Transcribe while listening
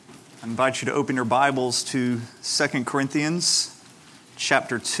I invite you to open your Bibles to 2 Corinthians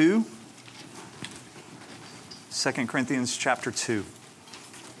chapter 2. 2 Corinthians chapter 2.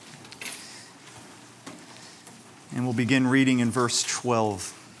 And we'll begin reading in verse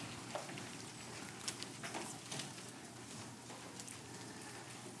 12.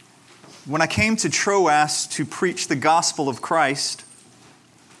 When I came to Troas to preach the gospel of Christ,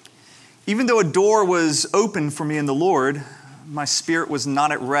 even though a door was open for me in the Lord, my spirit was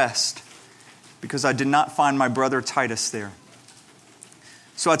not at rest because I did not find my brother Titus there.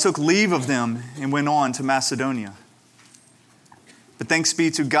 So I took leave of them and went on to Macedonia. But thanks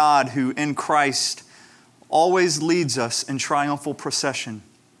be to God who in Christ always leads us in triumphal procession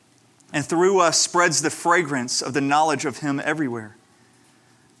and through us spreads the fragrance of the knowledge of Him everywhere.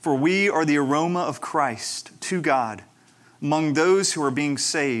 For we are the aroma of Christ to God among those who are being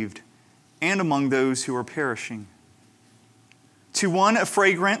saved and among those who are perishing. To one, a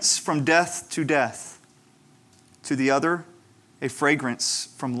fragrance from death to death. To the other, a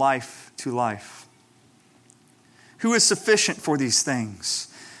fragrance from life to life. Who is sufficient for these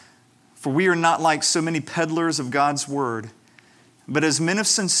things? For we are not like so many peddlers of God's word, but as men of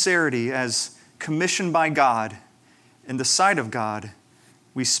sincerity, as commissioned by God, in the sight of God,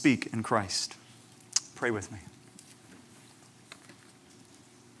 we speak in Christ. Pray with me.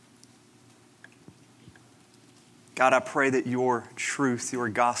 God, I pray that your truth, your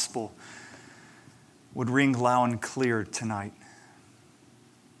gospel, would ring loud and clear tonight,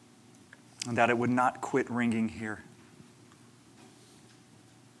 and that it would not quit ringing here.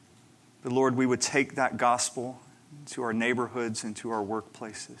 But Lord, we would take that gospel to our neighborhoods and to our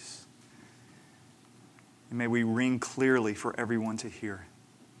workplaces. And may we ring clearly for everyone to hear.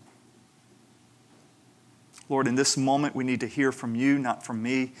 Lord, in this moment we need to hear from you, not from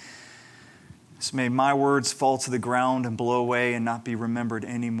me. So may my words fall to the ground and blow away and not be remembered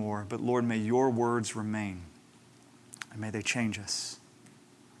anymore. But Lord, may your words remain. And may they change us.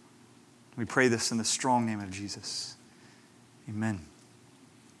 We pray this in the strong name of Jesus. Amen.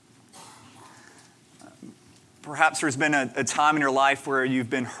 Perhaps there's been a time in your life where you've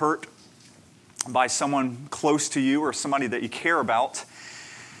been hurt by someone close to you or somebody that you care about.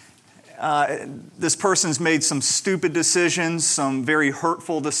 This person's made some stupid decisions, some very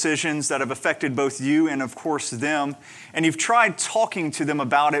hurtful decisions that have affected both you and, of course, them. And you've tried talking to them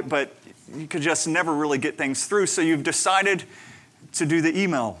about it, but you could just never really get things through. So you've decided to do the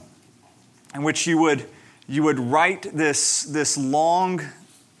email, in which you would write this long,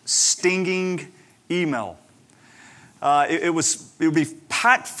 stinging email. It would be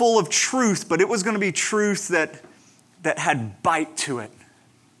packed full of truth, but it was going to be truth that had bite to it.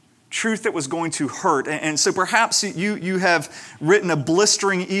 Truth that was going to hurt. And so perhaps you have written a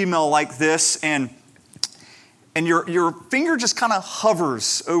blistering email like this, and your finger just kind of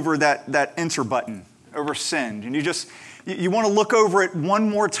hovers over that enter button, over send. And you want to look over it one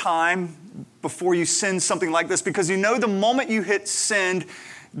more time before you send something like this, because you know the moment you hit send,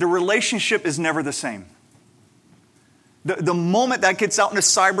 the relationship is never the same. The moment that gets out into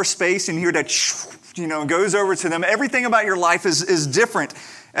cyberspace and you hear that, goes over to them, everything about your life is different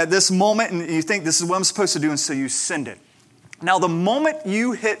at this moment, and you think, this is what I'm supposed to do, and so you send it. Now, the moment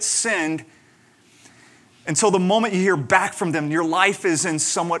you hit send, until the moment you hear back from them, your life is in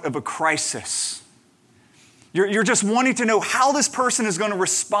somewhat of a crisis. You're just wanting to know how this person is going to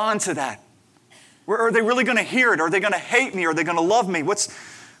respond to that. Are they really going to hear it? Are they going to hate me? Are they going to love me? What's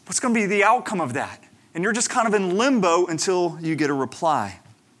going to be the outcome of that? And you're just kind of in limbo until you get a reply.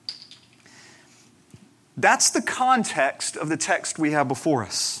 That's the context of the text we have before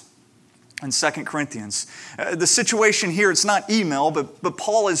us in 2 Corinthians. The situation here, it's not email, but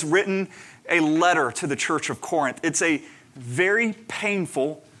Paul has written a letter to the church of Corinth. It's a very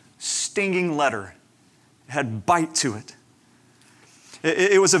painful, stinging letter. It had bite to it.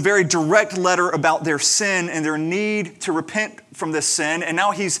 It was a very direct letter about their sin and their need to repent from this sin. And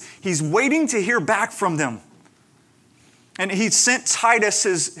now he's waiting to hear back from them. And he sent Titus,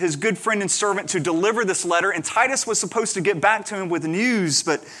 his good friend and servant, to deliver this letter. And Titus was supposed to get back to him with news.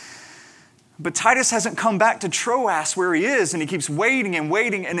 But Titus hasn't come back to Troas where he is. And he keeps waiting and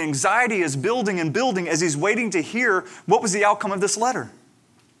waiting. And anxiety is building and building as he's waiting to hear what was the outcome of this letter.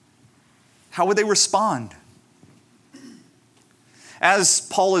 How would they respond? As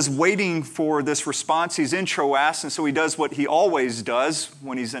Paul is waiting for this response, he's in Troas. And so he does what he always does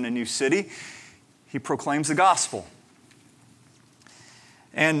when he's in a new city. He proclaims the gospel.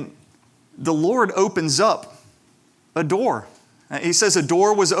 And the Lord opens up a door. He says, a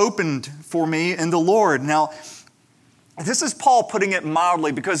door was opened for me in the Lord. Now, This is Paul putting it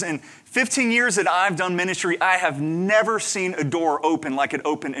mildly, because in 15 years that I've done ministry, I have never seen a door open like it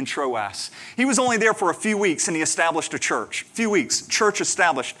opened in Troas. He was only there for a few weeks and he established a church. A few weeks, church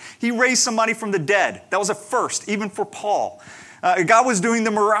established. He raised somebody from the dead. That was a first, even for Paul. God was doing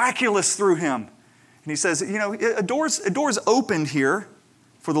the miraculous through him. And he says, a door's opened here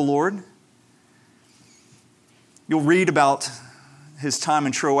for the Lord. You'll read about his time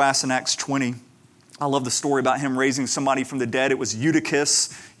in Troas in Acts 20. I love the story about him raising somebody from the dead. It was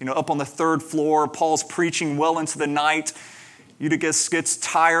Eutychus, up on the third floor. Paul's preaching well into the night. Eutychus gets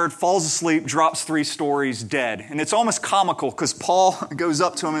tired, falls asleep, drops 3 stories, dead. And it's almost comical because Paul goes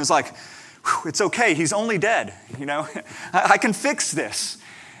up to him and is like, it's okay, he's only dead. I can fix this.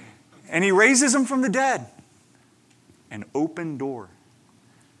 And he raises him from the dead. An open door.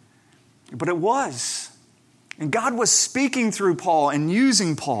 But it was. And God was speaking through Paul and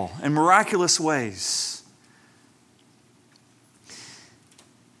using Paul in miraculous ways.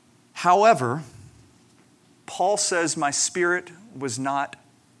 However, Paul says, my spirit was not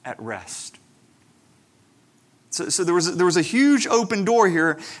at rest. So there was a huge open door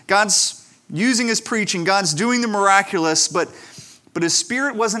here. God's using his preaching. God's doing the miraculous, but his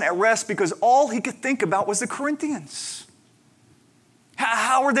spirit wasn't at rest because all he could think about was the Corinthians.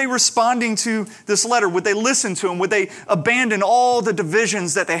 How are they responding to this letter? Would they listen to him? Would they abandon all the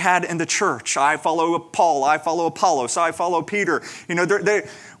divisions that they had in the church? I follow Paul, I follow Apollos, I follow Peter.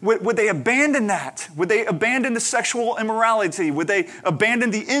 Would they abandon that? Would they abandon the sexual immorality? Would they abandon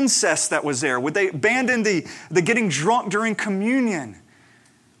the incest that was there? Would they abandon the getting drunk during communion?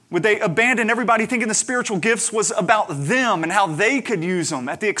 Would they abandon everybody thinking the spiritual gifts was about them and how they could use them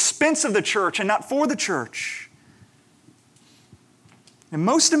at the expense of the church and not for the church? And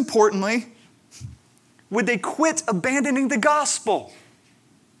most importantly, would they quit abandoning the gospel?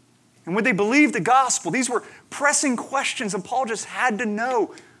 And would they believe the gospel? These were pressing questions, and Paul just had to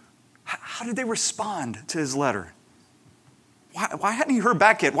know, how did they respond to his letter? Why hadn't he heard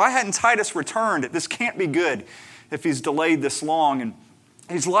back yet? Why hadn't Titus returned? This can't be good if he's delayed this long. And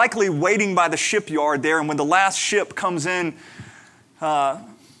he's likely waiting by the shipyard there, and when the last ship comes in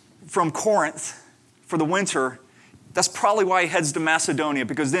from Corinth for the winter, that's probably why he heads to Macedonia,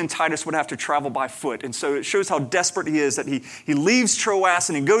 because then Titus would have to travel by foot. And so it shows how desperate he is that he leaves Troas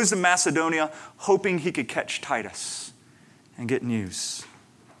and he goes to Macedonia hoping he could catch Titus and get news.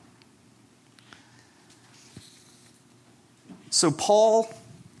 So Paul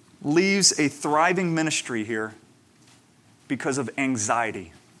leaves a thriving ministry here because of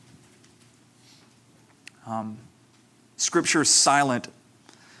anxiety. Scripture is silent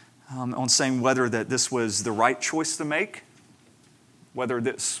on saying whether that this was the right choice to make, whether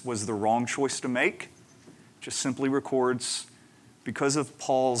this was the wrong choice to make. Just simply records, because of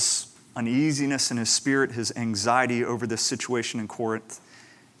Paul's uneasiness in his spirit, his anxiety over this situation in Corinth,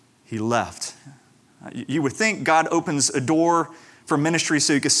 he left. You would think God opens a door for ministry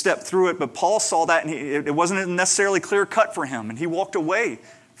so you could step through it, but Paul saw that and it wasn't necessarily clear cut for him, and he walked away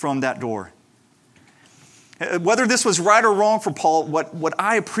from that door. Whether this was right or wrong for Paul, what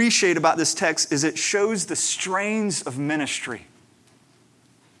I appreciate about this text is it shows the strains of ministry.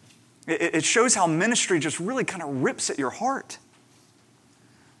 It shows how ministry just really kind of rips at your heart.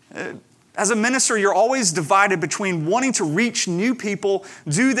 As a minister, you're always divided between wanting to reach new people,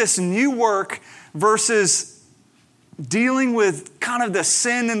 do this new work, versus dealing with kind of the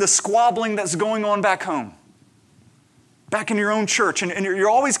sin and the squabbling that's going on back home, back in your own church. And you're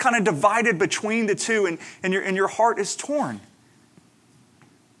always kind of divided between the two, and your heart is torn.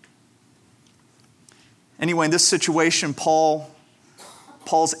 Anyway, in this situation,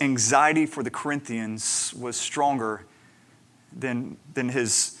 Paul's anxiety for the Corinthians was stronger than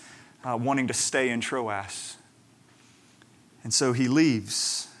his wanting to stay in Troas. And so he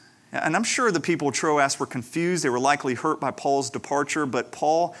leaves. And I'm sure the people of Troas were confused. They were likely hurt by Paul's departure, but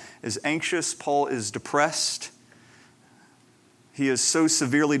Paul is anxious. Paul is depressed. He is so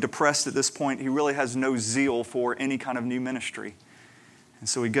severely depressed at this point, he really has no zeal for any kind of new ministry. And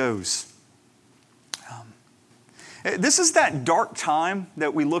so he goes. This is that dark time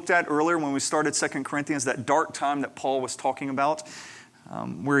that we looked at earlier when we started 2 Corinthians, that dark time that Paul was talking about,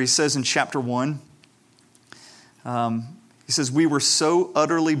 where he says in chapter 1, he says, "We were so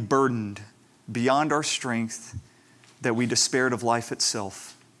utterly burdened beyond our strength that we despaired of life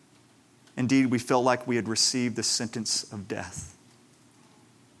itself. Indeed, we felt like we had received the sentence of death."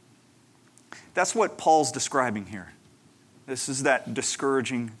 That's what Paul's describing here. This is that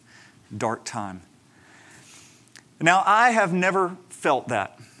discouraging, dark time. Now, I have never felt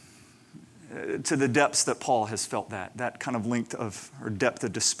that to the depths that Paul has felt that kind of length of or depth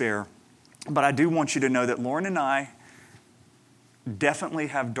of despair. But I do want you to know that Lauren and I definitely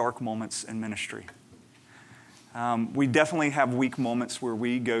have dark moments in ministry. We definitely have weak moments where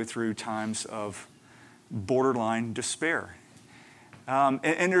we go through times of borderline despair.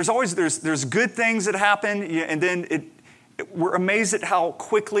 And there's good things that happen, and then we're amazed at how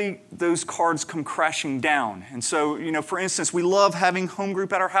quickly those cards come crashing down. And so, for instance, we love having home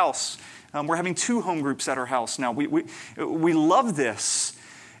group at our house. We're having 2 home groups at our house now. We love this.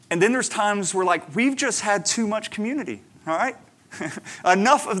 And then there's times where we've just had too much community, all right?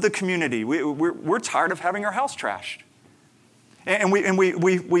 Enough of the community. We're tired of having our house trashed. And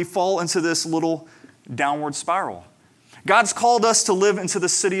we fall into this little downward spiral. God's called us to live into the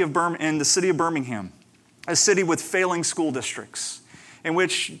city of Birmingham, a city with failing school districts, in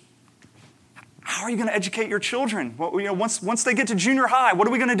which, how are you going to educate your children? Well, once they get to junior high, what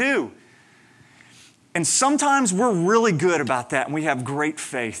are we going to do? And sometimes we're really good about that, and we have great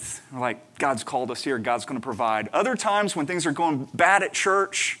faith. We're like, God's called us here, God's going to provide. Other times when things are going bad at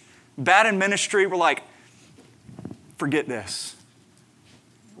church, bad in ministry, we're like, forget this.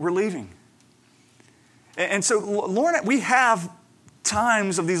 We're leaving. And so, Lord, we have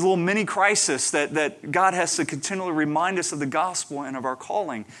times of these little mini crises that God has to continually remind us of the gospel and of our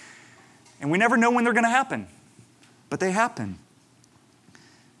calling. And we never know when they're going to happen, but they happen.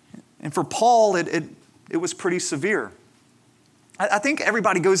 And for Paul, it was pretty severe. I think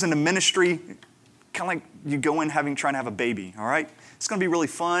everybody goes into ministry kind of like you go in trying to have a baby, all right? It's going to be really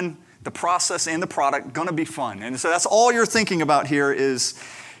fun. The process and the product going to be fun. And so that's all you're thinking about here is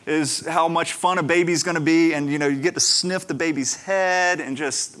how much fun a baby's going to be. And, you get to sniff the baby's head and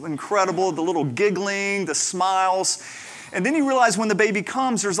just incredible, the little giggling, the smiles. And then you realize when the baby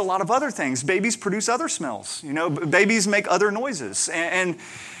comes, there's a lot of other things. Babies produce other smells. Babies make other noises. And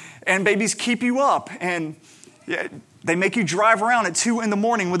babies keep you up. And they make you drive around at 2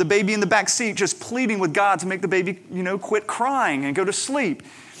 a.m. with the baby in the back seat, just pleading with God to make the baby, quit crying and go to sleep.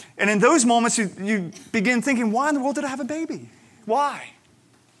 And in those moments, you begin thinking, why in the world did I have a baby? Why?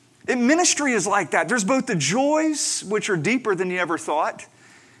 Ministry is like that. There's both the joys, which are deeper than you ever thought,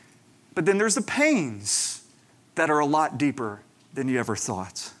 but then there's the pains that are a lot deeper than you ever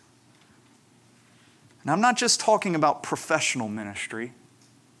thought. And I'm not just talking about professional ministry.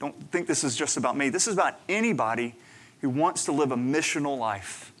 Don't think this is just about me. This is about anybody who wants to live a missional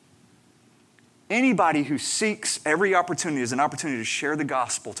life. Anybody who seeks every opportunity as an opportunity to share the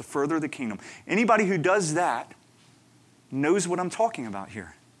gospel, to further the kingdom. Anybody who does that knows what I'm talking about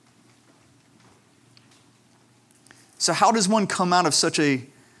here. So how does one come out of such a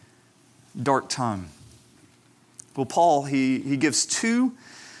dark time? Well, Paul, he gives 2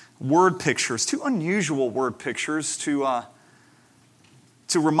 word pictures, 2 unusual word pictures to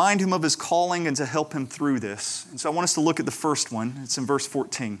remind him of his calling and to help him through this. And so I want us to look at the first one. It's in verse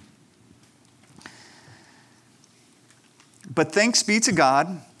 14. But thanks be to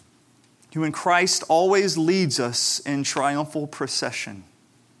God, who in Christ always leads us in triumphal procession.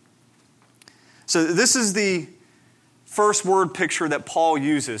 So this is the first word picture that Paul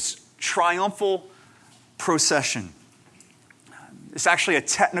uses, triumphal procession. It's actually a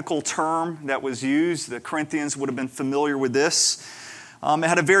technical term that was used. The Corinthians would have been familiar with this. It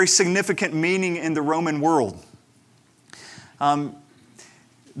had a very significant meaning in the Roman world.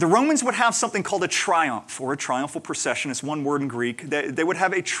 The Romans would have something called a triumph, or a triumphal procession. It's one word in Greek. They would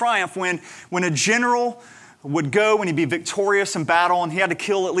have a triumph when a general would go and he'd be victorious in battle, and he had to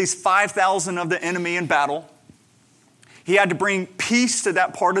kill at least 5,000 of the enemy in battle. He had to bring peace to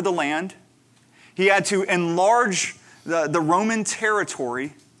that part of the land. He had to enlarge the Roman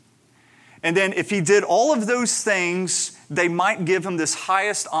territory. And then if he did all of those things, they might give him this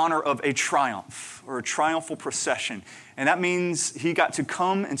highest honor of a triumph or a triumphal procession. And that means he got to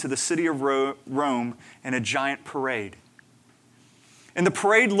come into the city of Rome in a giant parade. And the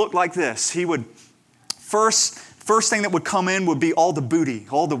parade looked like this. He would, first thing that would come in would be all the booty,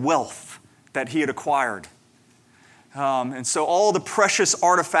 all the wealth that he had acquired. And so all the precious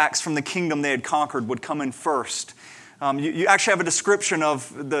artifacts from the kingdom they had conquered would come in first. You actually have a description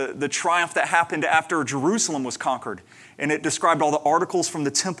of the triumph that happened after Jerusalem was conquered. And it described all the articles from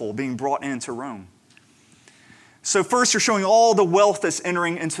the temple being brought into Rome. So first you're showing all the wealth that's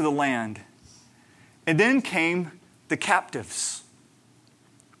entering into the land. And then came the captives.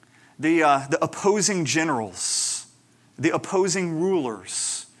 The opposing generals, the opposing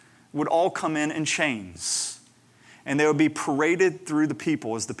rulers would all come in chains. And they would be paraded through the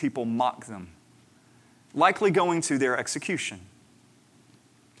people as the people mocked them, likely going to their execution.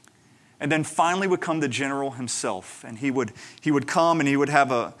 And then finally would come the general himself, and he would come and he would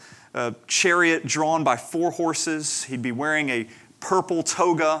have a chariot drawn by 4 horses. He'd be wearing a purple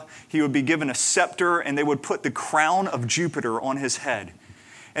toga. He would be given a scepter, and they would put the crown of Jupiter on his head.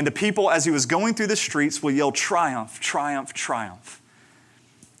 And the people, as he was going through the streets, will yell, "Triumph, triumph, triumph."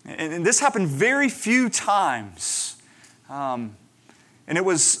 And this happened very few times. And it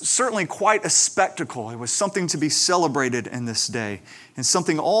was certainly quite a spectacle. It was something to be celebrated in this day, and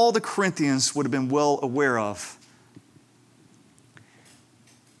something all the Corinthians would have been well aware of.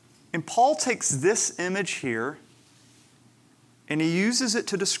 And Paul takes this image here, and he uses it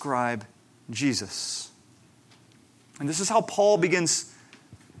to describe Jesus. And this is how Paul begins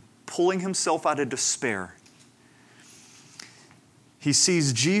pulling himself out of despair. He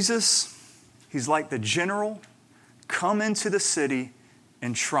sees Jesus, he's like the general, come into the city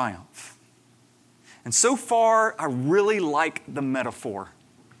in triumph. And so far, I really like the metaphor.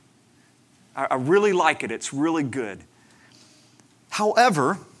 I really like it. It's really good.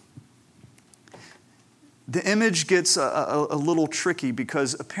 However, the image gets a little tricky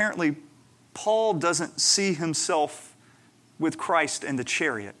because apparently Paul doesn't see himself with Christ in the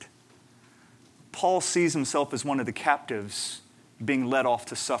chariot. Paul sees himself as one of the captives being led off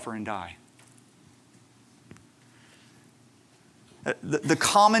to suffer and die. The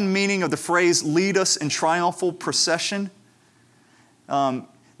common meaning of the phrase "lead us in triumphal procession"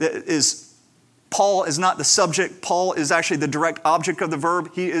 is Paul is not the subject. Paul is actually the direct object of the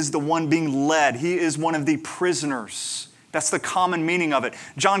verb. He is the one being led. He is one of the prisoners. That's the common meaning of it.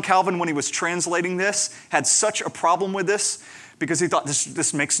 John Calvin, when he was translating this, had such a problem with this because he thought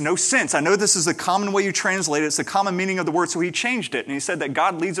this makes no sense. I know this is the common way you translate it. It's the common meaning of the word, so he changed it. And he said that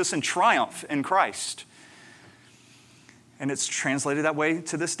God leads us in triumph in Christ. And it's translated that way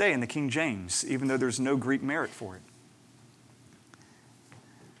to this day in the King James, even though there's no Greek merit for it.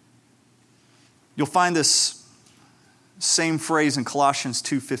 You'll find this same phrase in Colossians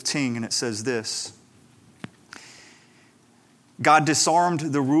 2:15, and it says this: God disarmed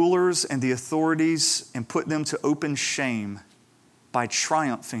the rulers and the authorities and put them to open shame by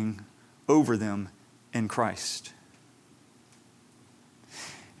triumphing over them in Christ.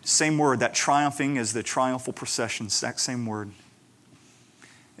 Same word, that triumphing is the triumphal procession, exact same word.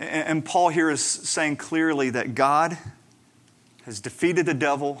 And Paul here is saying clearly that God has defeated the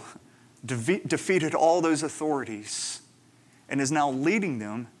devil, defeated all those authorities, and is now leading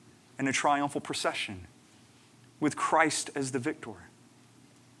them in a triumphal procession with Christ as the victor.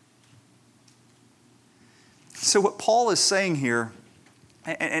 So what Paul is saying here,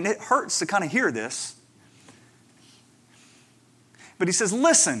 and it hurts to kind of hear this, but he says,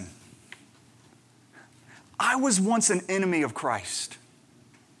 listen, I was once an enemy of Christ.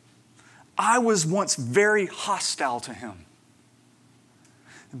 I was once very hostile to him.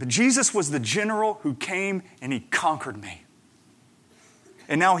 But Jesus was the general who came and he conquered me.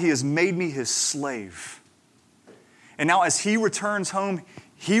 And now he has made me his slave. And now as he returns home,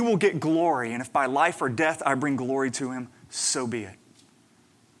 he will get glory. And if by life or death I bring glory to him, so be it.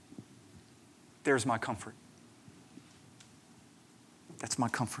 There's my comfort. That's my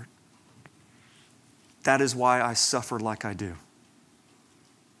comfort. That is why I suffer like I do.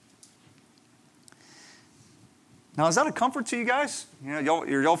 Now, is that a comfort to you guys? You know,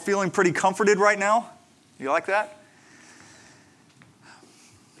 y'all feeling pretty comforted right now? You like that?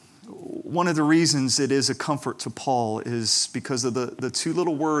 One of the reasons it is a comfort to Paul is because of the two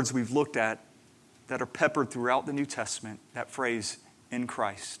little words we've looked at that are peppered throughout the New Testament, that phrase, in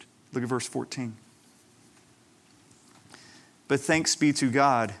Christ. Look at verse 14. But thanks be to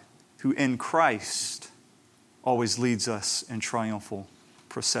God, who in Christ always leads us in triumphal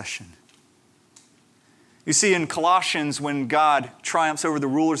procession. You see, in Colossians, when God triumphs over the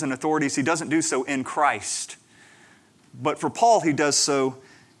rulers and authorities, he doesn't do so in Christ. But for Paul, he does so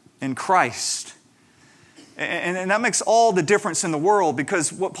in Christ. And that makes all the difference in the world,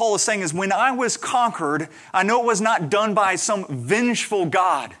 because what Paul is saying is, when I was conquered, I know it was not done by some vengeful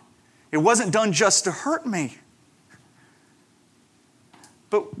God. It wasn't done just to hurt me.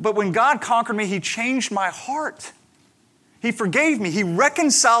 But when God conquered me, he changed my heart. He forgave me. He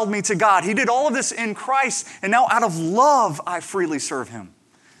reconciled me to God. He did all of this in Christ, and now out of love, I freely serve him.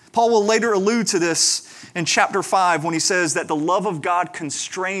 Paul will later allude to this in chapter 5 when he says that the love of God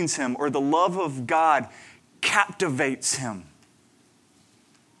constrains him, or the love of God captivates him.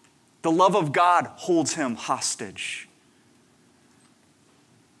 The love of God holds him hostage.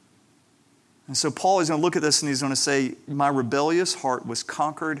 And so Paul is going to look at this and he's going to say, my rebellious heart was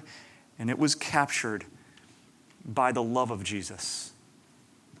conquered and it was captured by the love of Jesus.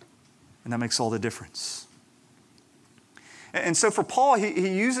 And that makes all the difference. And so for Paul, he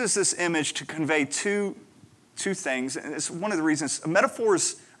uses this image to convey two things. And it's one of the reasons.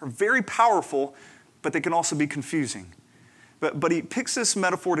 Metaphors are very powerful, but they can also be confusing. But he picks this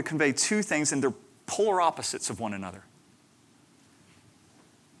metaphor to convey two things, and they're polar opposites of one another.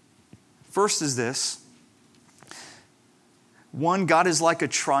 First is this. One, God is like a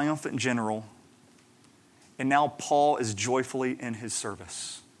triumphant general, and now Paul is joyfully in his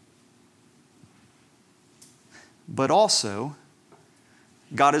service. But also,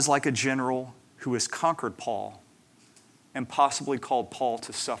 God is like a general who has conquered Paul and possibly called Paul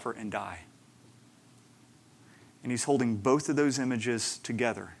to suffer and die. And he's holding both of those images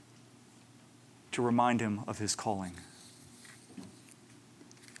together to remind him of his calling.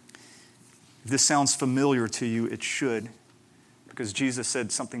 If this sounds familiar to you, it should, because Jesus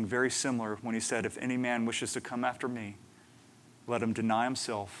said something very similar when he said, if any man wishes to come after me, let him deny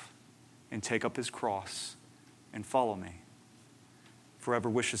himself and take up his cross and follow me. For whoever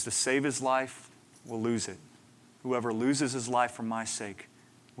wishes to save his life will lose it. Whoever loses his life for my sake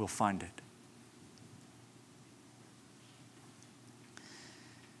will find it.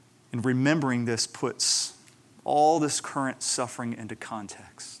 And remembering this puts all this current suffering into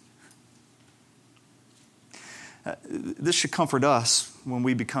context. This should comfort us when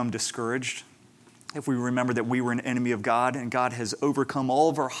we become discouraged, if we remember that we were an enemy of God and God has overcome all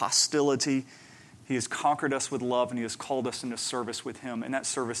of our hostility. He has conquered us with love and He has called us into service with Him. And that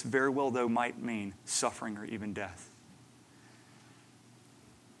service very well, though, might mean suffering or even death.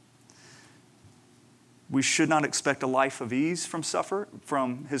 We should not expect a life of ease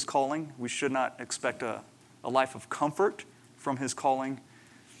from His calling. We should not expect a life of comfort from His calling.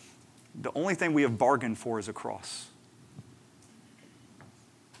 The only thing we have bargained for is a cross.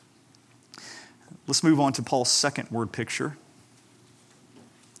 Let's move on to Paul's second word picture.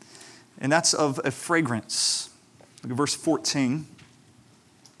 And that's of a fragrance. Look at verse 14.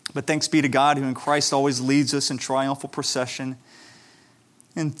 But thanks be to God who in Christ always leads us in triumphal procession,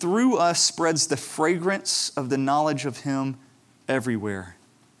 and through us spreads the fragrance of the knowledge of Him everywhere.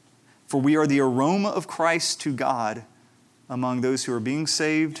 For we are the aroma of Christ to God among those who are being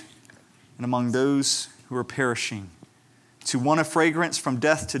saved and among those who are perishing. To one a fragrance from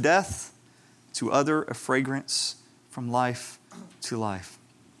death to death, to other a fragrance from life to life.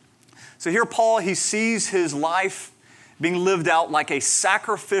 So here Paul, he sees his life being lived out like a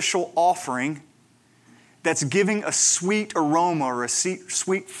sacrificial offering that's giving a sweet aroma or a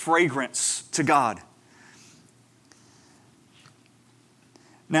sweet fragrance to God.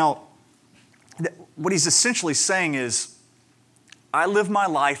 Now, what he's essentially saying is, I live my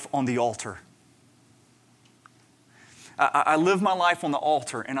life on the altar. I live my life on the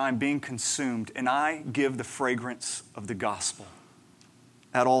altar and I'm being consumed, and I give the fragrance of the gospel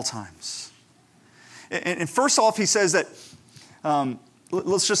at all times. And first off, he says that,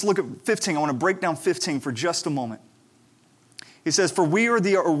 let's just look at 15. I want to break down 15 for just a moment. He says, for we are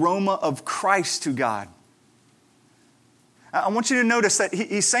the aroma of Christ to God. I want you to notice that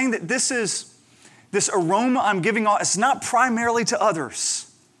he's saying that this aroma I'm giving off, it's not primarily to others.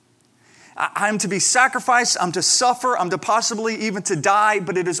 I'm to be sacrificed, I'm to suffer, I'm to possibly even to die,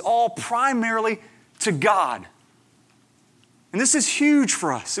 but it is all primarily to God. And this is huge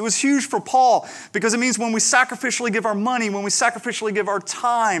for us. It was huge for Paul because it means when we sacrificially give our money, when we sacrificially give our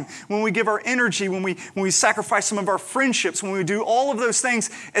time, when we give our energy, when we sacrifice some of our friendships, when we do all of those things,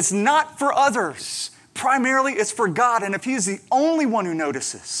 it's not for others. Primarily, it's for God. And if He is the only one who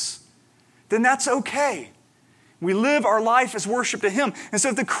notices, then that's okay. We live our life as worship to Him. And so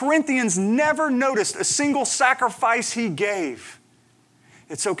if the Corinthians never noticed a single sacrifice he gave,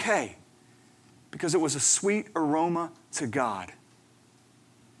 it's okay because it was a sweet aroma to God.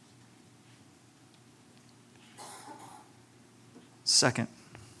 Second,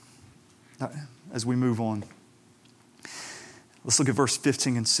 as we move on, let's look at verse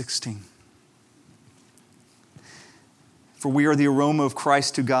 15 and 16. For we are the aroma of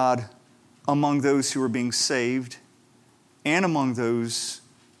Christ to God among those who are being saved and among those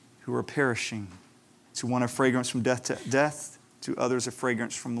who are perishing. To one a fragrance from death to death, to others a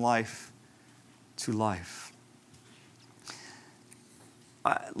fragrance from life to life.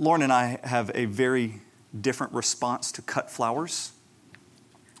 Lauren and I have a very different response to cut flowers.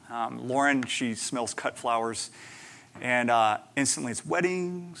 Lauren, she smells cut flowers, and instantly it's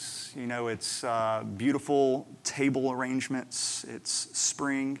weddings, it's beautiful table arrangements, it's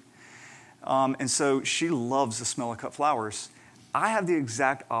spring. And so she loves the smell of cut flowers. I have the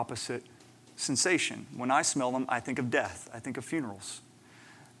exact opposite sensation. When I smell them, I think of death. I think of funerals.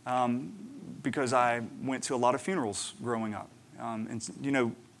 Because I went to a lot of funerals growing up.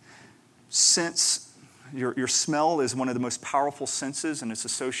 Sense, your smell is one of the most powerful senses, and it's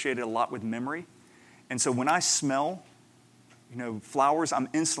associated a lot with memory. And so when I smell flowers, I'm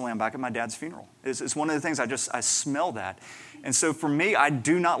back at my dad's funeral. It's one of the things I smell that. And so for me, I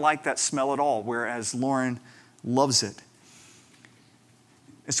do not like that smell at all, whereas Lauren loves it.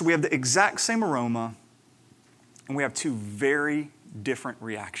 And so we have the exact same aroma, and we have two very different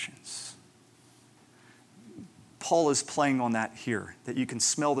reactions. Paul is playing on that here, that you can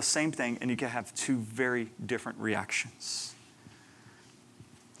smell the same thing and you can have two very different reactions.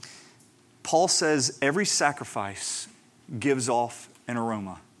 Paul says every sacrifice gives off an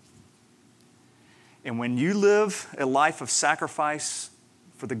aroma. And when you live a life of sacrifice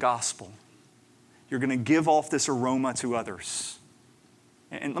for the gospel, you're going to give off this aroma to others.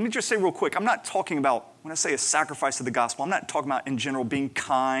 And let me just say real quick, I'm not talking about, when I say a sacrifice of the gospel, I'm not talking about in general being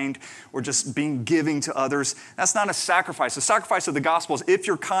kind or just being giving to others. That's not a sacrifice. The sacrifice of the gospel is if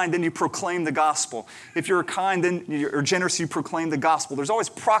you're kind, then you proclaim the gospel. If you're kind, then you're generous, you proclaim the gospel. There's always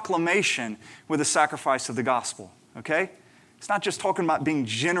proclamation with the sacrifice of the gospel, okay? It's not just talking about being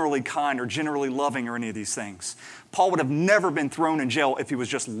generally kind or generally loving or any of these things. Paul would have never been thrown in jail if he was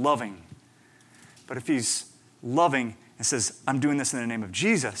just loving. But if he's loving and says, I'm doing this in the name of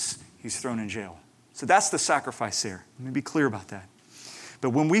Jesus, he's thrown in jail. So that's the sacrifice there. Let me be clear about that. But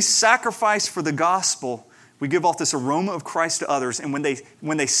when we sacrifice for the gospel, we give off this aroma of Christ to others. And when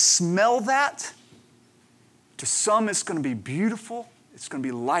they smell that, to some it's going to be beautiful. It's going to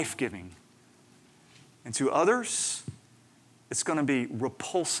be life-giving. And to others, it's going to be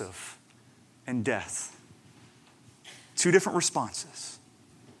repulsive and death. Two different responses.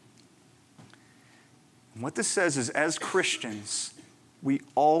 And what this says is, as Christians, we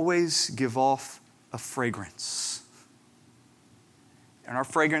always give off a fragrance. And our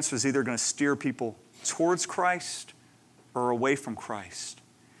fragrance is either going to steer people towards Christ or away from Christ.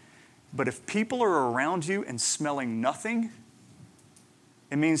 But if people are around you and smelling nothing,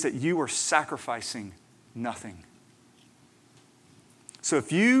 it means that you are sacrificing nothing. So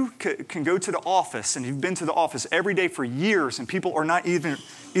if you can go to the office, and you've been to the office every day for years, and people are not even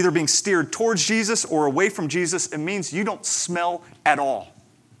either being steered towards Jesus or away from Jesus, it means you don't smell at all.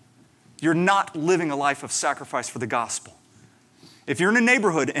 You're not living a life of sacrifice for the gospel. If you're in a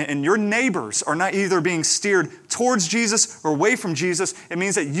neighborhood and your neighbors are not either being steered towards Jesus or away from Jesus, it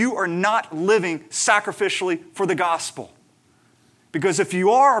means that you are not living sacrificially for the gospel. Because if you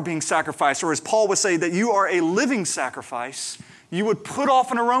are being sacrificed, or as Paul would say, that you are a living sacrifice, you would put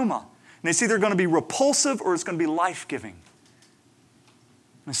off an aroma. And it's either going to be repulsive or it's going to be life-giving.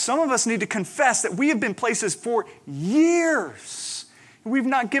 And some of us need to confess that we have been places for years. We've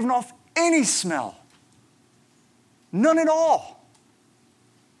not given off any smell. None at all.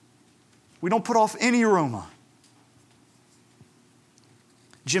 We don't put off any aroma.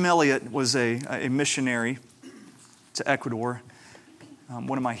 Jim Elliot was a missionary to Ecuador,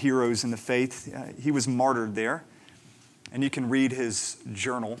 one of my heroes in the faith. He was martyred there. And you can read his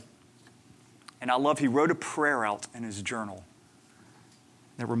journal. And I love, he wrote a prayer out in his journal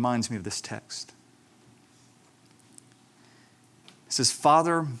that reminds me of this text. It says,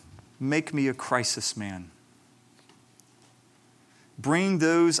 Father, make me a crisis man. Bring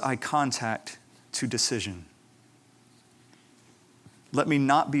those I contact to decision. Let me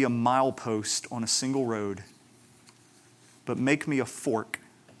not be a milepost on a single road, but make me a fork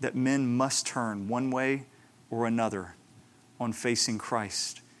that men must turn one way or another on facing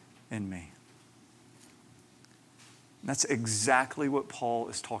Christ in me. That's exactly what Paul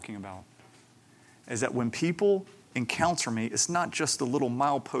is talking about. Is that when people encounter me, it's not just a little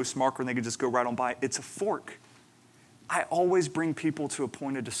milepost marker and they can just go right on by. It's a fork. I always bring people to a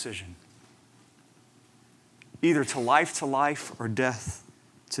point of decision. Either to life or death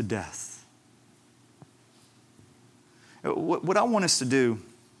to death. What I want us to do,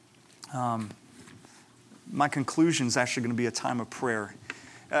 my conclusion is actually going to be a time of prayer.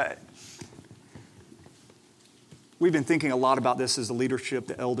 We've been thinking a lot about this as the leadership,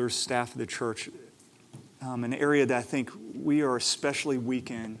 the elders, staff of the church. An area that I think we are especially weak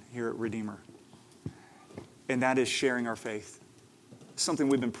in here at Redeemer. And that is sharing our faith. Something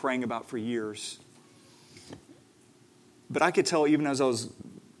we've been praying about for years. But I could tell even as I was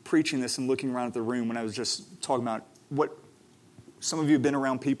preaching this and looking around at the room when I was just talking about what some of you have been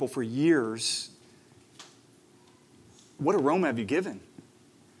around people for years. What aroma have you given?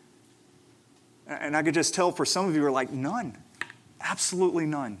 And I could just tell for some of you are like, none. Absolutely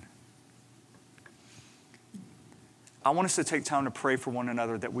none. I want us to take time to pray for one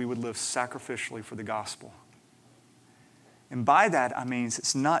another that we would live sacrificially for the gospel. And by that, I mean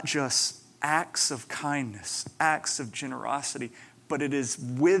it's not just acts of kindness, acts of generosity, but it is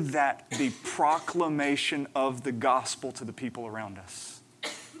with that the proclamation of the gospel to the people around us.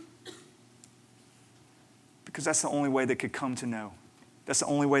 because that's the only way they could come to know. That's the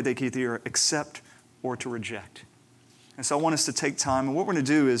only way they could either accept or to reject. And so I want us to take time, and what we're going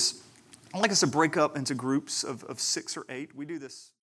to do is I'd like us to break up into groups of 6 or 8. We do this.